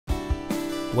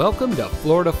Welcome to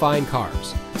Florida Fine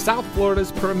Cars, South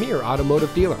Florida's premier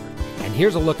automotive dealer. And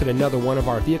here's a look at another one of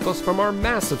our vehicles from our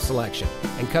massive selection,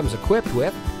 and comes equipped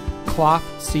with cloth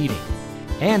seating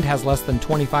and has less than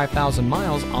 25,000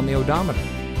 miles on the odometer.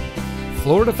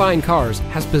 Florida Fine Cars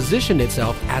has positioned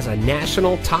itself as a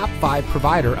national top 5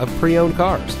 provider of pre-owned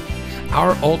cars.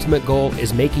 Our ultimate goal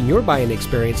is making your buying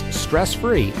experience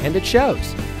stress-free, and it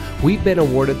shows. We've been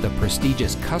awarded the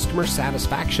prestigious Customer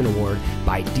Satisfaction Award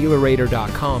by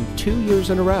DealerRater.com 2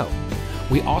 years in a row.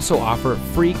 We also offer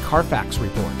free Carfax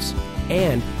reports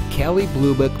and Kelley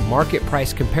Blue Book market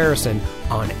price comparison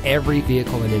on every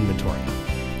vehicle in inventory.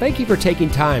 Thank you for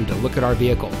taking time to look at our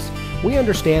vehicles. We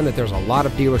understand that there's a lot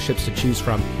of dealerships to choose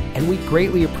from, and we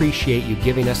greatly appreciate you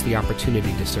giving us the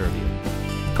opportunity to serve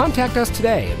you. Contact us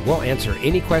today and we'll answer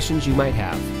any questions you might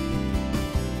have.